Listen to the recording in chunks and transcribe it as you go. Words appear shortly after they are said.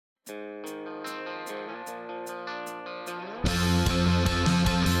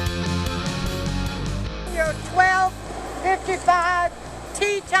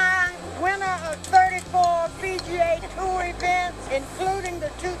PGA Tour events, including the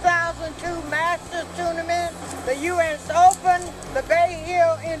 2002 Masters Tournament, the U.S. Open, the Bay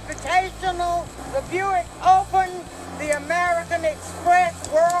Hill Invitational, the Buick Open, the American Express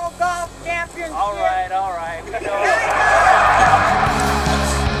World Golf Championship. All right.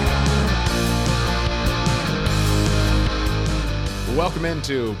 Welcome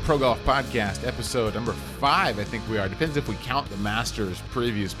into Pro Golf Podcast, episode number 5, I think we are. Depends if we count the Masters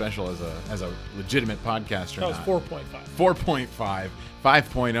preview special as a legitimate podcast or not. That was 4.5. 4.5.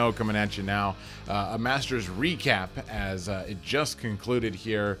 5.0 coming at you now. A Masters recap as it just concluded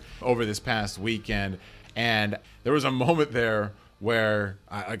here over this past weekend. And there was a moment there where,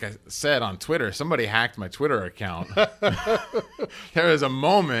 like I said on Twitter, somebody hacked my Twitter account. There was a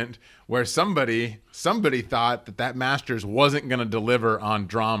moment where somebody thought that Masters wasn't going to deliver on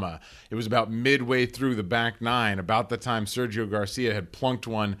drama. It was about midway through the back nine, about the time Sergio Garcia had plunked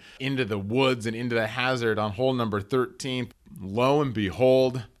one into the woods and into the hazard on hole number 13. Lo and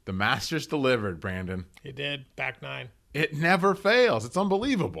behold, the Masters delivered, Brandon. It did. Back nine. It never fails. It's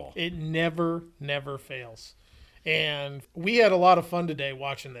unbelievable. It never fails. And we had a lot of fun today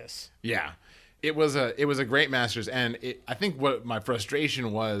watching this. Yeah. It was a great Masters, and I think what my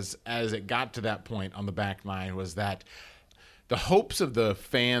frustration was as it got to that point on the back nine was that the hopes of the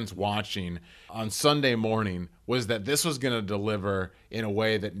fans watching on Sunday morning was that this was going to deliver in a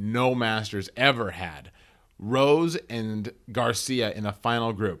way that no Masters ever had. Rose and Garcia in the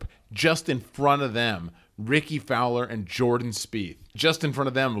final group, just in front of them, Ricky Fowler and Jordan Spieth. Just in front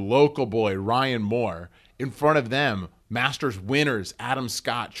of them, local boy Ryan Moore. In front of them, Masters winners Adam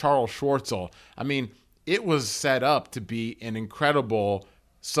Scott, Charles Schwartzel. I mean, it was set up to be an incredible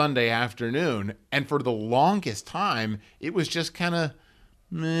Sunday afternoon. And for the longest time, it was just kind of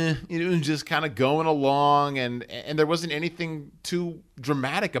meh. It was just kind of going along, and there wasn't anything too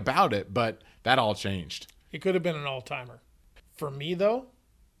dramatic about it. But that all changed. It could have been an all-timer. For me, though,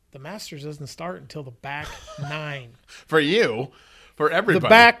 the Masters doesn't start until the back nine. For you. For everybody. The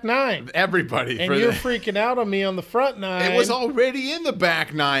back nine. Everybody. And you're freaking out on me on the front nine. It was already in the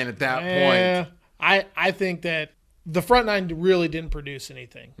back nine at that point. I think that the front nine really didn't produce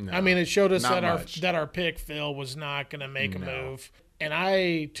anything. No, I mean, it showed us that our pick, Phil, was not going to make a move. And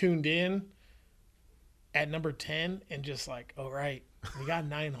I tuned in at number 10 and just like, all right, we got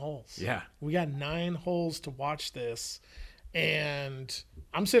 9 holes. Yeah. We got 9 holes to watch this. And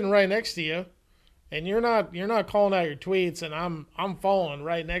I'm sitting right next to you. And you're not calling out your tweets, and I'm following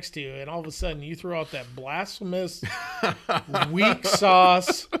right next to you, and all of a sudden you throw out that blasphemous, weak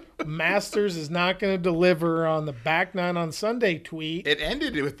sauce, Masters is not going to deliver on the back nine on Sunday tweet. It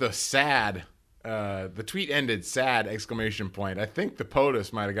ended with the sad. The tweet ended sad ! I think the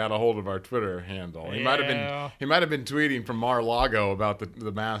POTUS might have got a hold of our Twitter handle. He might have been tweeting from Mar-a-Lago about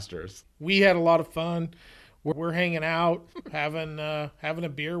the Masters. We had a lot of fun. We're hanging out, having a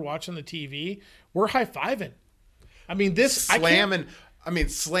beer, watching the TV. We're high-fiving. I mean, slamming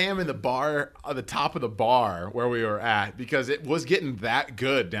the bar, the top of the bar where we were at, because it was getting that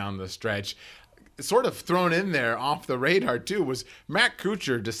good down the stretch. Sort of thrown in there off the radar, too, was Matt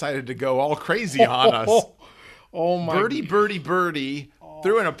Kuchar decided to go all crazy on us. Oh, my. Birdie.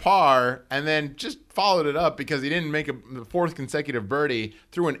 Threw in a par, and then just followed it up because he didn't make the 4th consecutive birdie.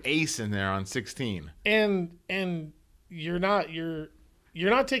 Threw an ace in there on 16. And you're not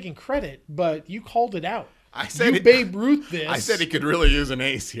taking credit, but you called it out. I said Babe Ruth this. I said he could really use an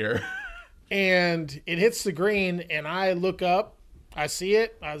ace here. And it hits the green, and I look up, I see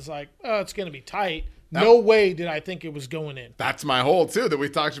it. I was like, oh, it's going to be tight. No way did I think it was going in. That's my hole, too, that we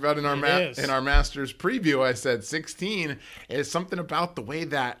talked about in our Masters preview. I said 16 is something about the way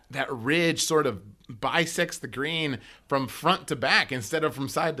that ridge sort of bisects the green from front to back instead of from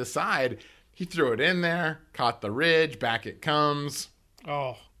side to side. He threw it in there, caught the ridge, back it comes.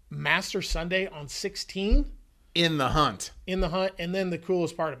 Oh, Master Sunday on 16? In the hunt. And then the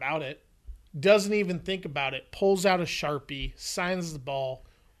coolest part about it, doesn't even think about it, pulls out a Sharpie, signs the ball,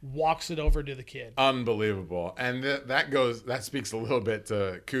 walks it over to the kid. Unbelievable. And that speaks a little bit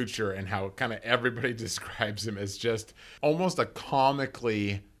to Kuchar and how kind of everybody describes him as just almost a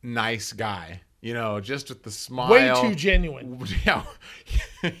comically nice guy. You know, just with the smile. Way too genuine. Yeah.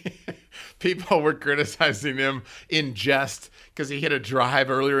 People were criticizing him in jest because he hit a drive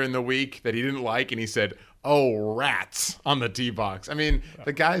earlier in the week that he didn't like, and he said, "Oh, rats," on the tee box. I mean,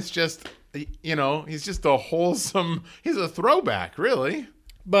 the guy's just, he's just he's a throwback, really.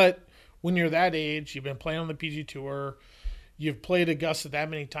 But when you're that age, you've been playing on the PGA Tour, you've played Augusta that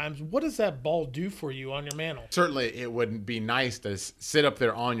many times, what does that ball do for you on your mantle? Certainly it wouldn't be nice to sit up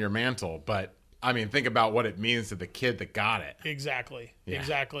there on your mantle, but I mean, think about what it means to the kid that got it. Exactly. Yeah.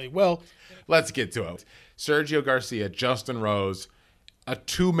 Exactly. Well, Let's get to it. Sergio Garcia, Justin Rose, a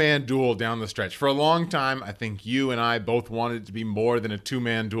two-man duel down the stretch. For a long time, I think you and I both wanted it to be more than a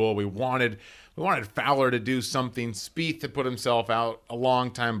two-man duel. We wanted Fowler to do something. Spieth had put himself out a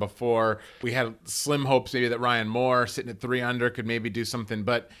long time before. We had slim hopes maybe that Ryan Moore, sitting at 3 under, could maybe do something.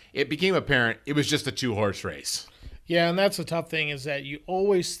 But it became apparent it was just a two-horse race. yeah, and that's the tough thing is that you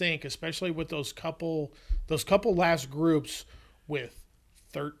always think, especially with those couple last groups with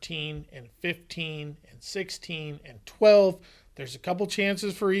 13 and 15 and 16 and 12, there's a couple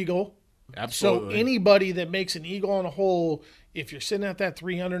chances for eagle. Absolutely. So anybody that makes an eagle on a hole, if you're sitting at that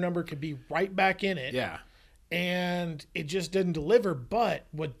 300 number, could be right back in it. Yeah. And it just didn't deliver. But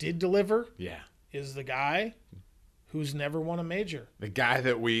what did deliver Yeah. is the guy who's never won a major. The guy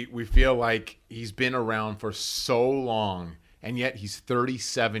that we feel like he's been around for so long, and yet he's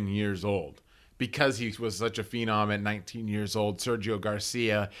 37 years old. Because he was such a phenom at 19 years old, Sergio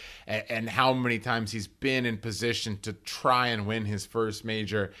Garcia, and how many times he's been in position to try and win his first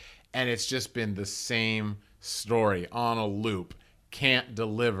major. And it's just been the same story on a loop. Can't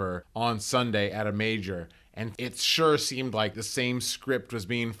deliver on Sunday at a major. And it sure seemed like the same script was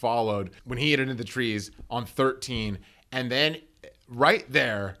being followed when he hit it into the trees on 13. And then right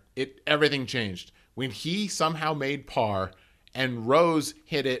there, everything changed. When he somehow made par and Rose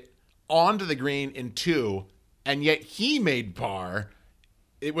hit it onto the green in 2, and yet he made par,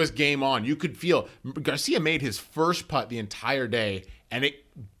 it was game on. You could feel Garcia made his first putt the entire day, and it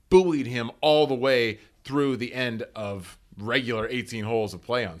buoyed him all the way through the end of regular 18 holes of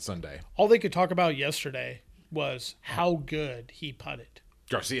play on Sunday. All they could talk about yesterday was how good he putted.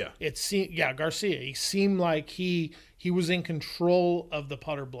 Garcia. Garcia. He seemed like he was in control of the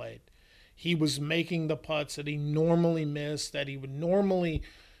putter blade. He was making the putts that he normally missed, that he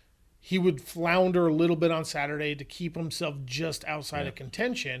would flounder a little bit on Saturday to keep himself just outside of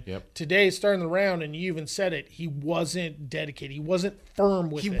contention. Yep. Today, starting the round, and you even said it, he wasn't dedicated. He wasn't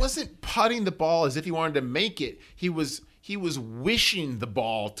firm with it. He wasn't putting the ball as if he wanted to make it. He was wishing the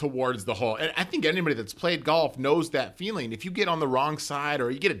ball towards the hole. And I think anybody that's played golf knows that feeling. If you get on the wrong side, or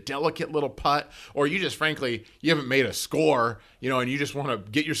you get a delicate little putt, or you just frankly, you haven't made a score, and you just want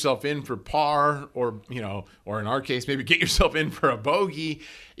to get yourself in for par, or in our case, maybe get yourself in for a bogey.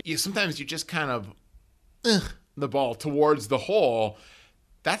 Sometimes you just kind of the ball towards the hole.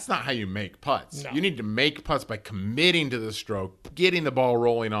 That's not how you make putts. No. You need to make putts by committing to the stroke, getting the ball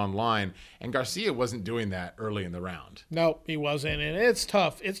rolling on line. And Garcia wasn't doing that early in the round. No, he wasn't. And it's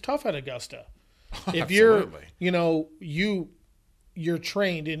tough. It's tough at Augusta. If Absolutely. you're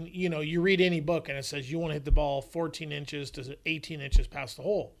trained and, you read any book and it says you want to hit the ball 14 inches to 18 inches past the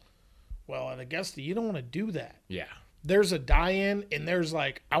hole. Well, at Augusta, you don't want to do that. Yeah. There's a die-in and there's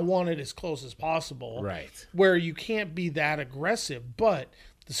I want it as close as possible. Right. Where you can't be that aggressive, but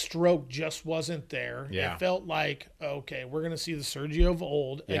the stroke just wasn't there. Yeah. It felt like, okay, we're going to see the Sergio of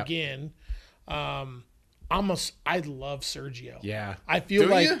old again. I love Sergio. Yeah. I feel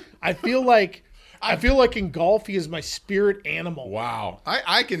like in golf he is my spirit animal. Wow.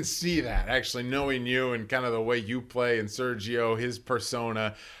 I can see that, actually, knowing you and kind of the way you play and Sergio, his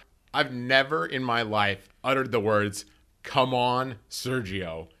persona. I've never in my life uttered the words, "Come on,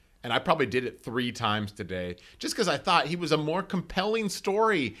 Sergio." And I probably did it 3 times today just because I thought he was a more compelling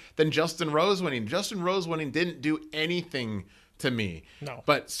story than Justin Rose winning. Justin Rose winning didn't do anything to me. No.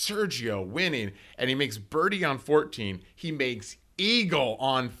 But Sergio winning, and he makes birdie on 14. He makes eagle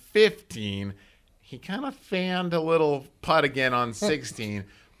on 15. He kind of fanned a little putt again on 16.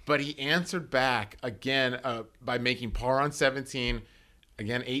 But he answered back again by making par on 17.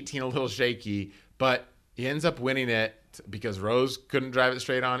 Again, 18 a little shaky. But he ends up winning it because Rose couldn't drive it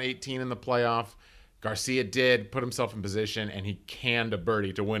straight on 18 in the playoff. Garcia did put himself in position, and he canned a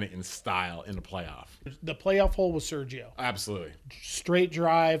birdie to win it in style in the playoff. The playoff hole was Sergio. Absolutely. Straight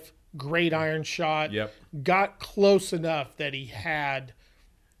drive, great iron shot. Yep. Got close enough that he had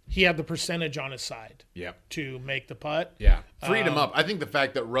the percentage on his side. Yep. To make the putt. Yeah. Freed him up. I think the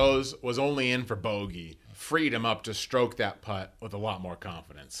fact that Rose was only in for bogey freed him up to stroke that putt with a lot more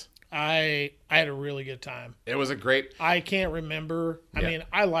confidence. I had a really good time. It was a great... I can't remember. I mean,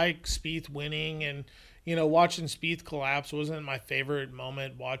 I like Spieth winning, and, watching Spieth collapse wasn't my favorite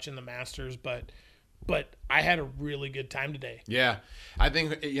moment watching the Masters, but I had a really good time today. Yeah. I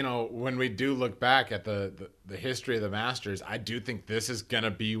think, when we do look back at the history of the Masters, I do think this is going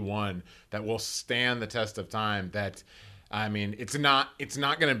to be one that will stand the test of time. That, I mean, it's not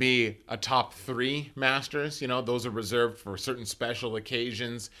going to be a top 3 Masters. Those are reserved for certain special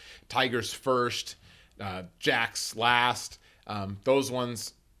occasions. Tiger's first, Jack's last. Those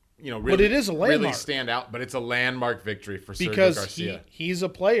ones, really, But it is a really landmark. stand out. But it's a landmark victory for Sergio because Garcia. he's a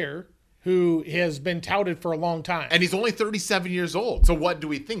player who has been touted for a long time. And he's only 37 years old. So what do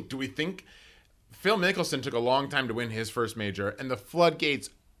we think? Do we think Phil Mickelson took a long time to win his first major, and the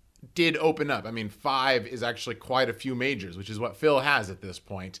floodgates did open up? I mean, 5 is actually quite a few majors, which is what Phil has at this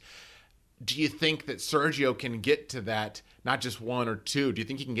point. Do you think that Sergio can get to that, not just 1 or 2? Do you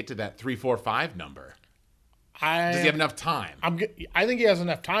think he can get to that 3, 4, 5 number? Does he have enough time? I think he has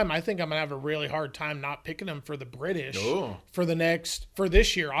enough time. I think I'm gonna have a really hard time not picking him for the British for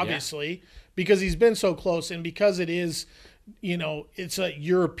this year, obviously, because he's been so close, and because it is, it's a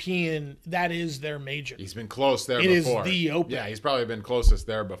European, that is their major. He's been close there It before. is the Open. Yeah, he's probably been closest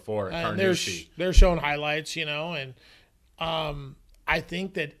there before at And Carnoustie. they're showing highlights, and I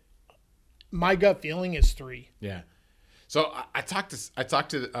think that my gut feeling is 3. Yeah. So I talked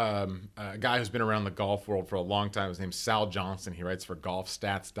to a guy who's been around the golf world for a long time. His name's Sal Johnson. He writes for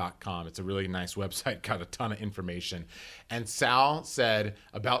golfstats.com. It's a really nice website, got a ton of information. And Sal said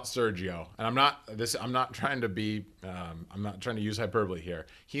about Sergio, and I'm not trying to use hyperbole here.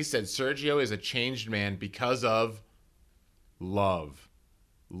 He said Sergio is a changed man because of love.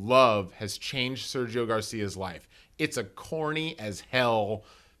 Love has changed Sergio Garcia's life. It's a corny as hell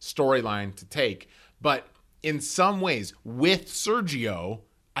storyline to take, but in some ways, with Sergio,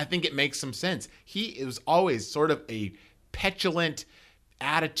 I think it makes some sense. He is always sort of a petulant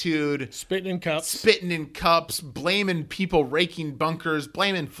attitude. Spitting in cups, blaming people, raking bunkers,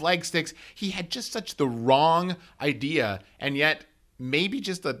 blaming flag sticks. He had just such the wrong idea, and yet maybe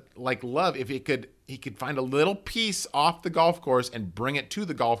just love, if he could find a little piece off the golf course and bring it to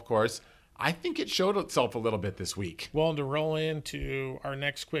the golf course. I think it showed itself a little bit this week. Well, to roll into our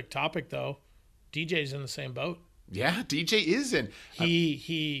next quick topic, though, DJ's in the same boat. Yeah, DJ is in.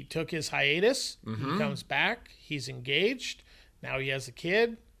 He took his hiatus. He comes back. He's engaged. Now he has a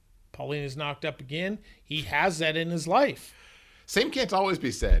kid. Paulina's knocked up again. He has that in his life. Same can't always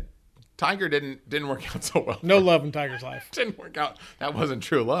be said. Tiger didn't work out so well. No love in Tiger's life. Didn't work out. That wasn't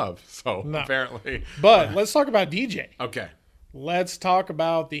true love. So apparently. But let's talk about DJ. Okay. Let's talk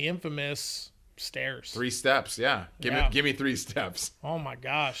about the infamous stairs. 3 steps, yeah. Give me 3 steps. Oh my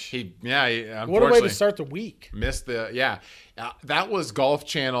gosh. He unfortunately, what a way to start the week. Missed that was Golf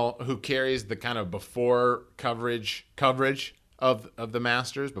Channel, who carries the kind of before coverage of the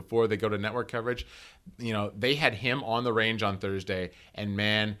Masters before they go to network coverage. They had him on the range on Thursday, and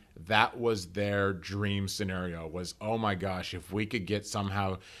man, that was their dream scenario. Was, oh my gosh, if we could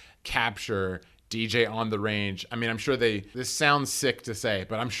somehow capture DJ on the range. I mean, I'm sure this sounds sick to say,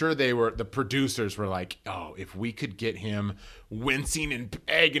 but I'm sure the producers were like, oh, if we could get him wincing in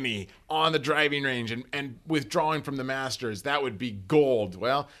agony on the driving range and withdrawing from the Masters, that would be gold.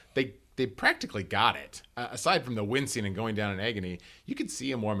 Well, they practically got it. Aside from the wincing and going down in agony, you could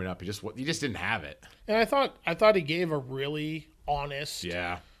see him warming up. He just didn't have it. And I thought he gave a really honest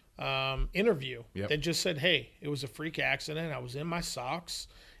interview Yep. that just said, hey, it was a freak accident. I was in my socks.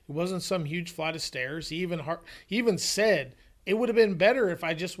 It wasn't some huge flight of stairs. He even said it would have been better if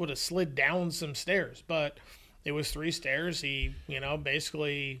I just would have slid down some stairs, but it was 3 stairs. He,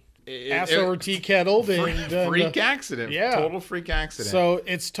 basically ass over tea kettled and freak accident. Yeah, total freak accident. So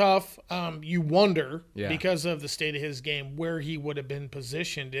it's tough. You wonder because of the state of his game where he would have been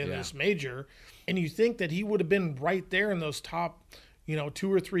positioned in this major, and you think that he would have been right there in those top,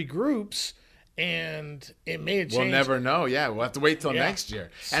 2 or 3 groups. And it may have changed. We'll never know. Yeah, we'll have to wait till next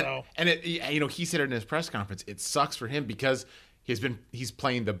year. So, and he said it in his press conference. It sucks for him because he's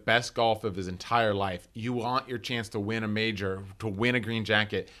playing the best golf of his entire life. You want your chance to win a major, to win a green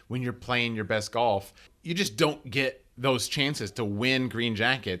jacket when you're playing your best golf. You just don't get those chances to win green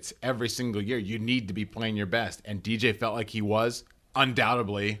jackets every single year. You need to be playing your best. And DJ felt like he was.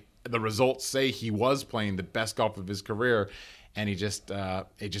 Undoubtedly, the results say he was playing the best golf of his career. And he just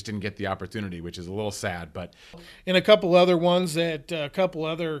didn't get the opportunity, which is a little sad. But and a couple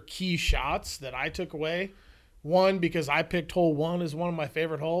other key shots that I took away. One, because I picked hole 1 as one of my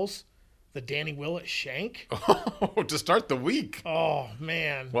favorite holes, the Danny Willett shank. Oh, to start the week. Oh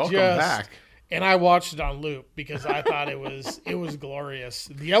man, welcome back. And I watched it on loop because I thought it was glorious.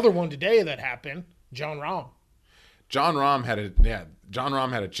 The other one today that happened, Jon Rahm. Jon Rahm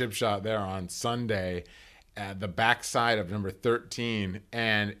had a chip shot there on Sunday at the backside of number 13,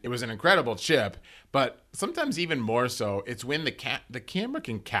 and it was an incredible chip. But sometimes even more so, it's when the camera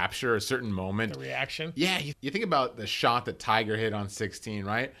can capture a certain moment. The reaction. Yeah, you think about the shot that Tiger hit on 16,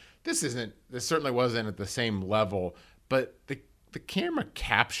 right? This certainly wasn't at the same level, but the camera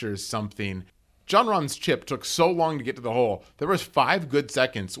captures something. Jon Rahm's chip took so long to get to the hole. There was 5 good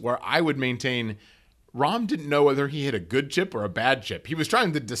seconds where I would maintain Rahm didn't know whether he hit a good chip or a bad chip. He was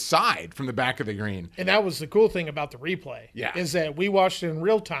trying to decide from the back of the green. And that was the cool thing about the replay. Yeah. Is that we watched it in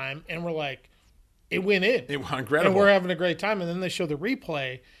real time and we're like, it went in. It was incredible. And we're having a great time. And then they show the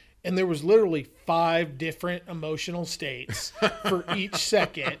replay, and there was literally 5 different emotional states for each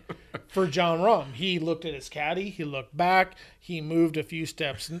second for Jon Rahm. He looked at his caddy. He looked back. He moved a few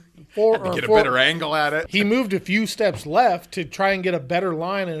steps forward. Get a better angle at it. He moved a few steps left to try and get a better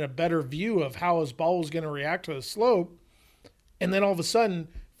line and a better view of how his ball was going to react to the slope. And then all of a sudden,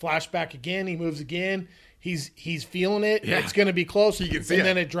 flashback again. He moves again. He's feeling it. Yeah. It's going to be close. You can see and it.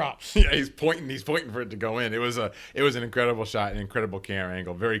 then it drops. Yeah, he's pointing for it to go in. It was an incredible shot, an incredible camera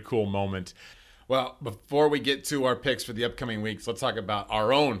angle, very cool moment. Well, before we get to our picks for the upcoming weeks, let's talk about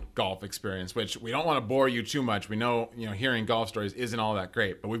our own golf experience, which we don't want to bore you too much. We know, hearing golf stories isn't all that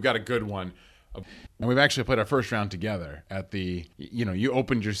great, but we've got a good one. And we've actually played our first round together at the, you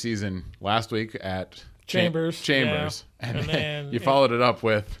opened your season last week at Chambers. Yeah. And then you followed it up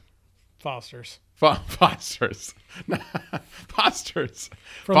with Foster's. Foster's. From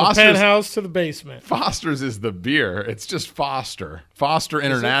the penthouse to the basement. Foster's is the beer. It's just Foster. Foster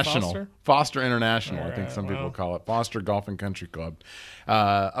International. Foster International, I think some people call it. Foster Golf and Country Club.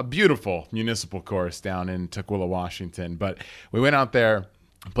 A beautiful municipal course down in Tukwila, Washington. But we went out there,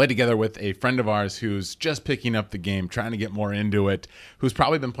 played together with a friend of ours who's just picking up the game, trying to get more into it, who's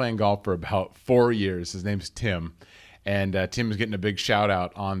probably been playing golf for about 4 years. His name's Tim. And Tim is getting a big shout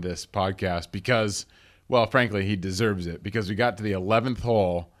out on this podcast because, well, frankly, he deserves it, because we got to the 11th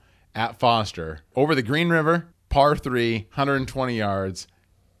hole at Foster over the Green River, par 3, 120 yards.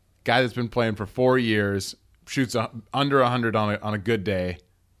 Guy that's been playing for 4 years, shoots under 100 on a good day.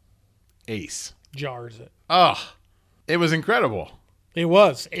 Ace. Jars it. Oh, it was incredible. It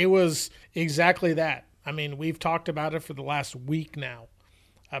was. It was exactly that. I mean, we've talked about it for the last week now,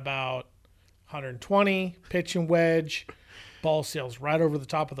 about 120, pitch and wedge, ball sails right over the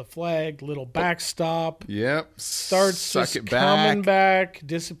top of the flag, little backstop. Yep. Starts just coming back,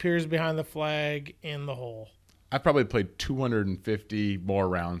 disappears behind the flag in the hole. I probably played 250 more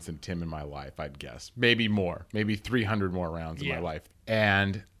rounds than Tim in my life, I'd guess. Maybe more. Maybe 300 more rounds in my life.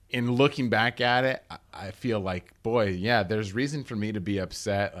 And in looking back at it, I feel like, boy, yeah, there's reason for me to be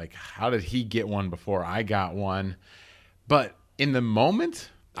upset. Like, how did he get one before I got one? But in the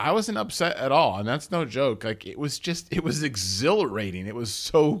moment, I wasn't upset at all, and that's no joke. Like, it was exhilarating. It was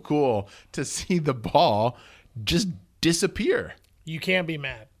so cool to see the ball just disappear. You can't be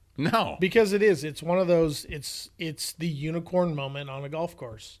mad. No. Because it is. It's one of those, it's the unicorn moment on a golf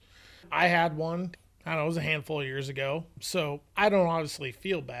course. I had one, I don't know, it was a handful of years ago, so I don't honestly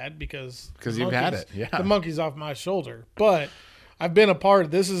feel bad because you've had it. Yeah. The monkey's off my shoulder. But I've been a part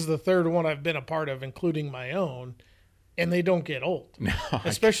of, this is the third one I've been a part of, including my own. And they don't get old,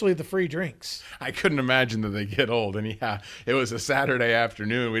 especially the free drinks. I couldn't imagine that they get old. And yeah, it was a Saturday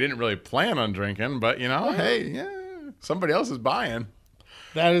afternoon. We didn't really plan on drinking, but hey, yeah, somebody else is buying.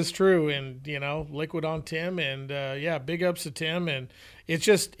 That is true. And, liquid on Tim. And, big ups to Tim. And it's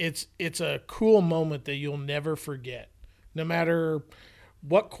just, it's a cool moment that you'll never forget. No matter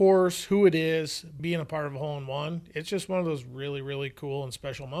what course, who it is, being a part of a hole-in-one, it's just one of those really, really cool and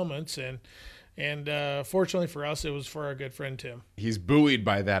special moments. And fortunately for us, it was for our good friend Tim. He's buoyed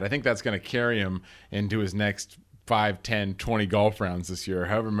by that. I think that's going to carry him into his next 5, 10, 20 golf rounds this year.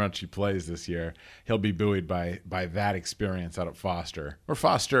 However much he plays this year, he'll be buoyed by that experience out at Foster. Or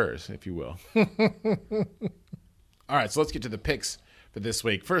Fosters, if you will. All right, so let's get to the picks for this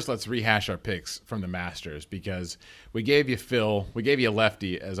week. First, let's rehash our picks from the Masters, because we gave you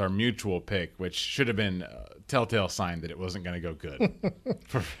Lefty as our mutual pick, which should have been a telltale sign that it wasn't going to go good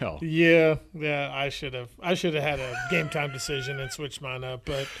for Phil. Yeah, I should have had a game time decision and switched mine up,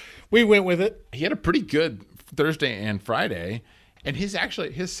 but we went with it. He had a pretty good Thursday and Friday, and his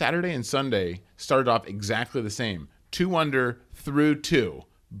Saturday and Sunday started off exactly the same. 2 under through 2,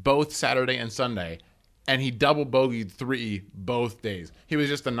 both Saturday and Sunday. And he double bogeyed 3 both days. He was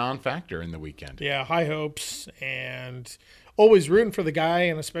just a non-factor in the weekend. Yeah, high hopes, and always rooting for the guy,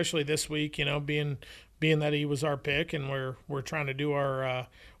 and especially this week, being that he was our pick, and we're trying to do our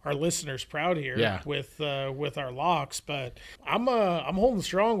listeners proud here with our locks. But I'm holding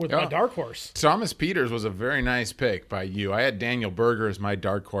strong with my dark horse. Thomas Pieters was a very nice pick by you. I had Daniel Berger as my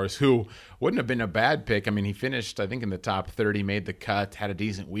dark horse, who wouldn't have been a bad pick. I mean, he finished, I think, in the top 30, made the cut, had a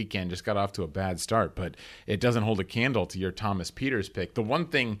decent weekend, just got off to a bad start. But it doesn't hold a candle to your Thomas Pieters pick. The one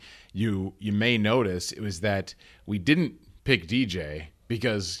thing you may notice was that we didn't pick DJ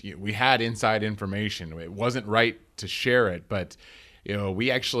because we had inside information. It wasn't right to share it, but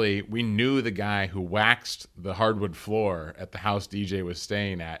we knew the guy who waxed the hardwood floor at the house DJ was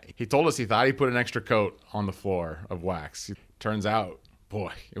staying at. He told us he thought he put an extra coat on the floor of wax. Turns out,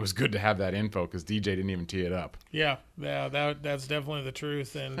 boy, it was good to have that info because DJ didn't even tee it up. Yeah, that's definitely the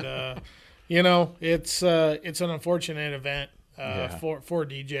truth. And, it's an unfortunate event for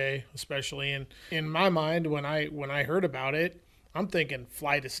DJ, especially. And in my mind, when I heard about it, I'm thinking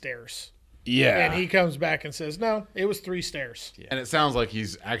flight of stairs. Yeah. And he comes back and says, no, it was 3 stairs. Yeah. And it sounds like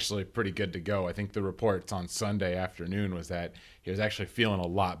he's actually pretty good to go. I think the reports on Sunday afternoon was that he was actually feeling a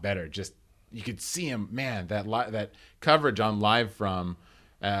lot better. Just, you could see him, man, that coverage on Live From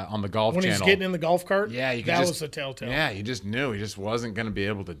on the Golf Channel. When he's getting in the golf cart? Yeah, that was the telltale. Yeah, you just knew he just wasn't going to be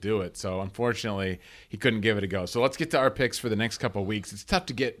able to do it. So, unfortunately, he couldn't give it a go. So, let's get to our picks for the next couple of weeks. It's tough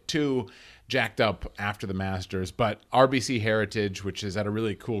to get too jacked up after the Masters, but RBC Heritage, which is at a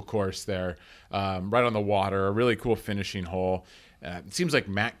really cool course there, right on the water, a really cool finishing hole. It seems like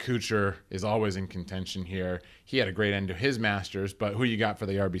Matt Kuchar is always in contention here. He had a great end to his Masters, but who you got for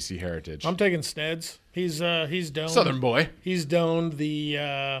the RBC Heritage? I'm taking Sneds. He's doned. Southern boy. He's doned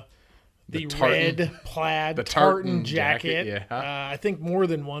the tartan, red plaid the tartan jacket. Yeah. I think more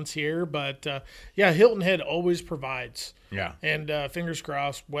than once here, but Hilton Head always provides. Yeah. And fingers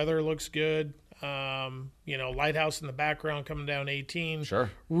crossed, weather looks good. Lighthouse in the background coming down 18. Sure.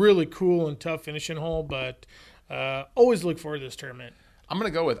 Really cool and tough finishing hole, but always look forward to this tournament. I'm gonna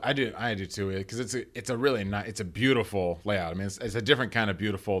go with I do too because it's a really nice, it's a beautiful layout. I mean, it's a different kind of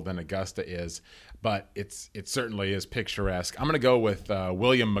beautiful than Augusta is, but it certainly is picturesque. I'm gonna go with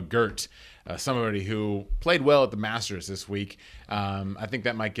William McGirt, somebody who played well at the Masters this week. I think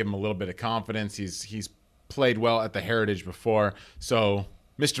that might give him a little bit of confidence. He's played well at the Heritage before, so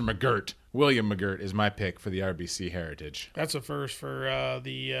Mr. McGirt, William McGirt, is my pick for the RBC Heritage. That's a first for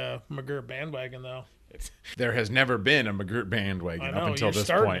the McGirt bandwagon, though. There has never been a McGirt bandwagon up until this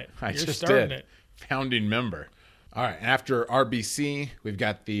point. I just did. Founding member. All right, after RBC, we've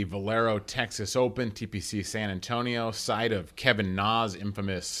got the Valero Texas Open, TPC San Antonio, side of Kevin Na's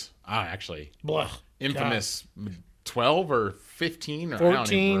infamous, infamous 12 or 15, or 14. I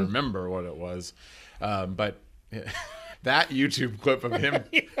don't even remember what it was. But that YouTube clip of him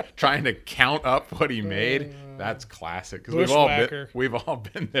trying to count up what he made, that's classic. Because we've all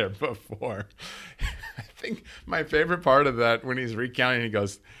been there before. I think my favorite part of that, when he's recounting, he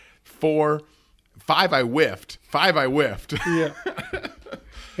goes, 5 I whiffed. Yeah.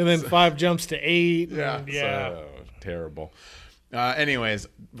 And then 5 jumps to 8. Yeah. So terrible. Anyways,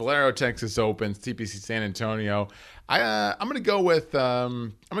 Valero Texas Opens, TPC San Antonio. I'm gonna go with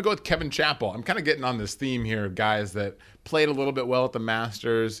Kevin Chappell. I'm kind of getting on this theme here of guys that played a little bit well at the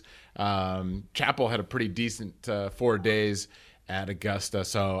Masters. Chappell had a pretty decent 4 days at Augusta.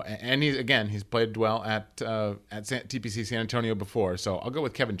 So, and he's played well at TPC San Antonio before. So I'll go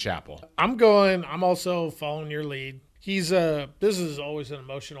with Kevin Chappell. I'm also following your lead. This is always an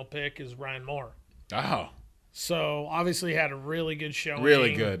emotional pick, is Ryan Moore. Oh. So obviously had a really good showing.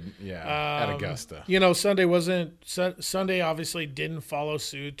 Really good, yeah, at Augusta. Sunday obviously didn't follow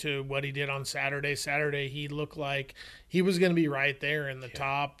suit to what he did on Saturday. Saturday he looked like he was going to be right there in the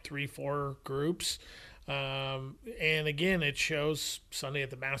top 3-4 groups. And again, it shows Sunday at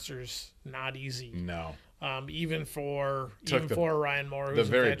the Masters not easy. No. Even for Ryan Moore, who's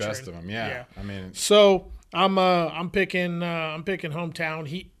the very a veteran. best of them. Yeah. I mean, so I'm picking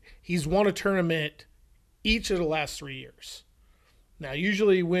hometown. He's won a tournament each of the last 3 years. Now,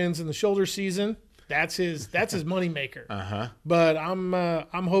 usually he wins in the shoulder season. That's his moneymaker. Uh-huh. But I'm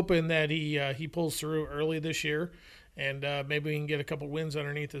hoping that he pulls through early this year, and maybe we can get a couple wins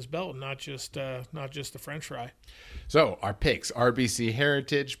underneath his belt, and not just the French fry. So our picks: RBC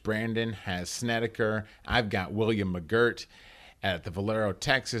Heritage. Brandon has Snedeker. I've got William McGirt at the Valero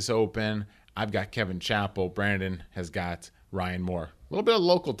Texas Open. I've got Kevin Chappell. Brandon has got Ryan Moore. A little bit of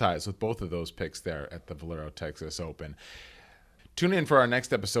local ties with both of those picks there at the Valero Texas Open. Tune in for our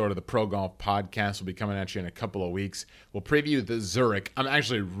next episode of the Pro Golf Podcast. We'll be coming at you in a couple of weeks. We'll preview the Zurich. I'm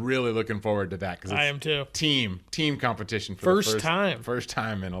actually really looking forward to that because I am too. Team competition for first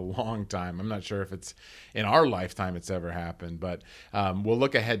time in a long time. I'm not sure if it's in our lifetime it's ever happened, but we'll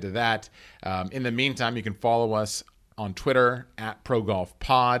look ahead to that. In the meantime, you can follow us on Twitter at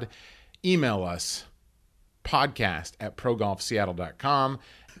ProGolfPod. Email us podcast@progolfseattle.com.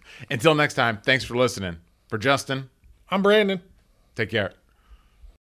 Until next time, thanks for listening. For Justin, I'm Brandon. Take care.